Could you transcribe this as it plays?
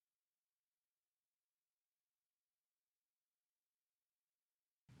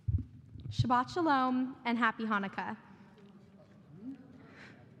Shabbat Shalom and Happy Hanukkah.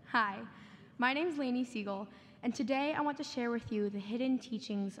 Hi, my name is Lainey Siegel, and today I want to share with you the hidden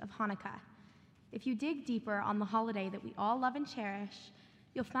teachings of Hanukkah. If you dig deeper on the holiday that we all love and cherish,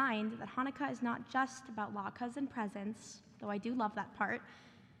 you'll find that Hanukkah is not just about latkes and presents, though I do love that part,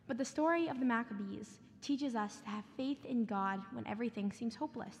 but the story of the Maccabees teaches us to have faith in God when everything seems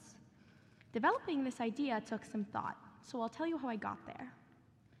hopeless. Developing this idea took some thought, so I'll tell you how I got there.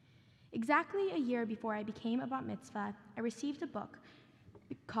 Exactly a year before I became a bat mitzvah, I received a book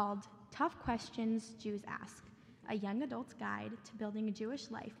called Tough Questions Jews Ask, a young adult's guide to building a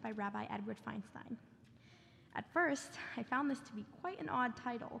Jewish life by Rabbi Edward Feinstein. At first, I found this to be quite an odd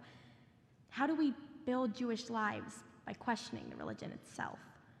title. How do we build Jewish lives by questioning the religion itself?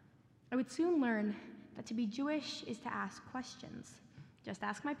 I would soon learn that to be Jewish is to ask questions. Just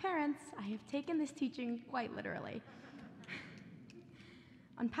ask my parents. I have taken this teaching quite literally.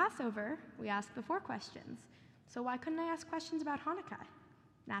 On Passover, we ask the 4 questions. So why couldn't I ask questions about Hanukkah?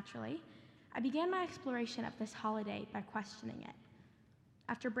 Naturally, I began my exploration of this holiday by questioning it.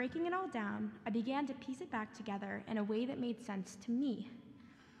 After breaking it all down, I began to piece it back together in a way that made sense to me.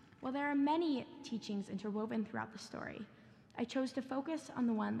 While there are many teachings interwoven throughout the story, I chose to focus on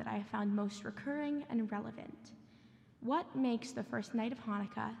the one that I have found most recurring and relevant. What makes the first night of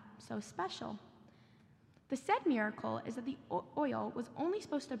Hanukkah so special? The said miracle is that the oil was only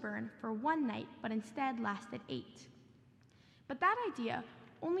supposed to burn for 1 night, but instead lasted 8. But that idea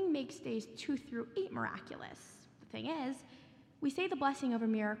only makes days 2 through 8 miraculous. The thing is, we say the blessing over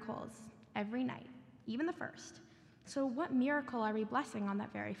miracles every night, even the first. So what miracle are we blessing on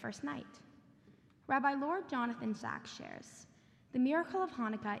that very first night? Rabbi Lord Jonathan Sacks shares, the miracle of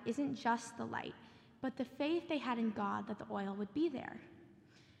Hanukkah isn't just the light, but the faith they had in God that the oil would be there.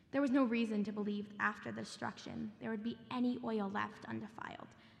 There was no reason to believe after the destruction there would be any oil left undefiled,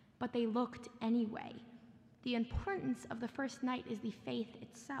 but they looked anyway. The importance of the first night is the faith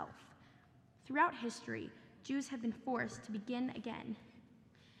itself. Throughout history, Jews have been forced to begin again,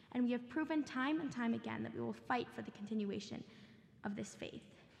 and we have proven time and time again that we will fight for the continuation of this faith.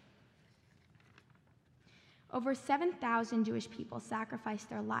 Over 7,000 Jewish people sacrificed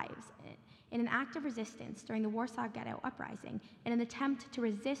their lives in an act of resistance during the Warsaw Ghetto Uprising in an attempt to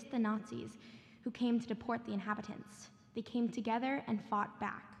resist the Nazis who came to deport the inhabitants. They came together and fought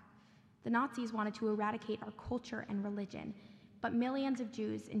back. The Nazis wanted to eradicate our culture and religion, but millions of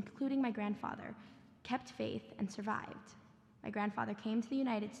Jews, including my grandfather, kept faith and survived. My grandfather came to the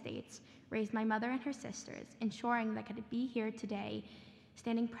United States, raised my mother and her sisters, ensuring that I could be here today,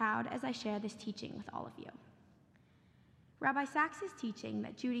 standing proud as I share this teaching with all of you. Rabbi Sacks' teaching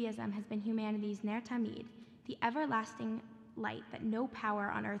that Judaism has been humanity's Ner Tamid, the everlasting light that no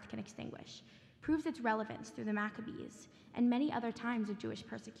power on earth can extinguish, proves its relevance through the Maccabees and many other times of Jewish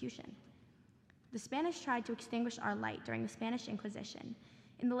persecution. The Spanish tried to extinguish our light during the Spanish Inquisition.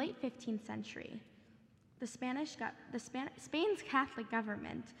 In the late 15th century, Spain's Catholic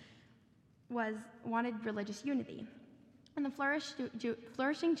government wanted religious unity, and the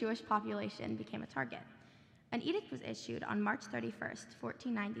flourishing Jewish population became a target. An edict was issued on March 31st,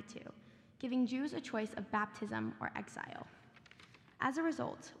 1492, giving Jews a choice of baptism or exile. As a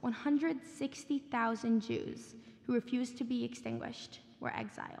result, 160,000 Jews who refused to be extinguished were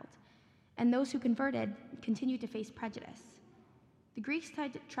exiled, and those who converted continued to face prejudice. The Greeks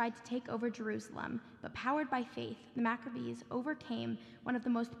tried to take over Jerusalem, but powered by faith, the Maccabees overcame one of the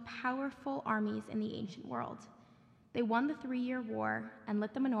most powerful armies in the ancient world. They won the 3-year war and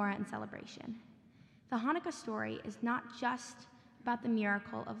lit the menorah in celebration. The Hanukkah story is not just about the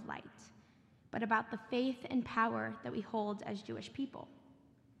miracle of light, but about the faith and power that we hold as Jewish people.